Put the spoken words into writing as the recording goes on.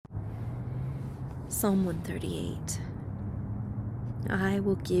Psalm 138. I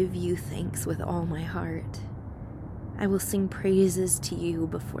will give you thanks with all my heart. I will sing praises to you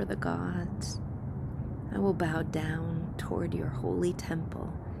before the gods. I will bow down toward your holy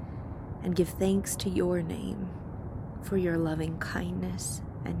temple and give thanks to your name for your loving kindness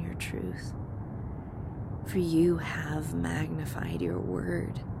and your truth. For you have magnified your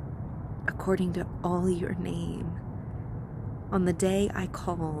word according to all your name. On the day I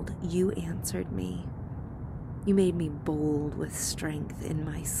called, you answered me. You made me bold with strength in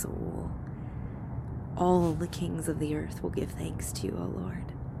my soul. All the kings of the earth will give thanks to you, O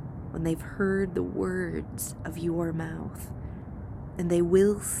Lord, when they've heard the words of your mouth, and they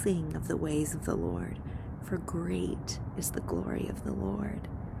will sing of the ways of the Lord, for great is the glory of the Lord.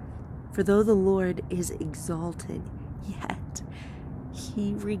 For though the Lord is exalted, yet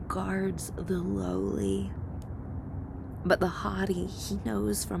he regards the lowly, but the haughty he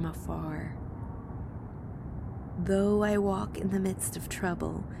knows from afar. Though I walk in the midst of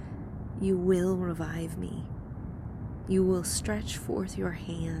trouble, you will revive me. You will stretch forth your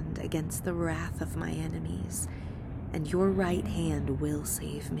hand against the wrath of my enemies, and your right hand will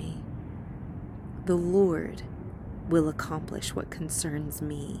save me. The Lord will accomplish what concerns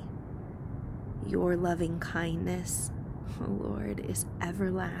me. Your loving kindness, O Lord, is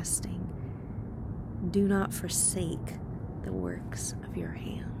everlasting. Do not forsake the works of your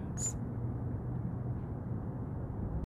hands.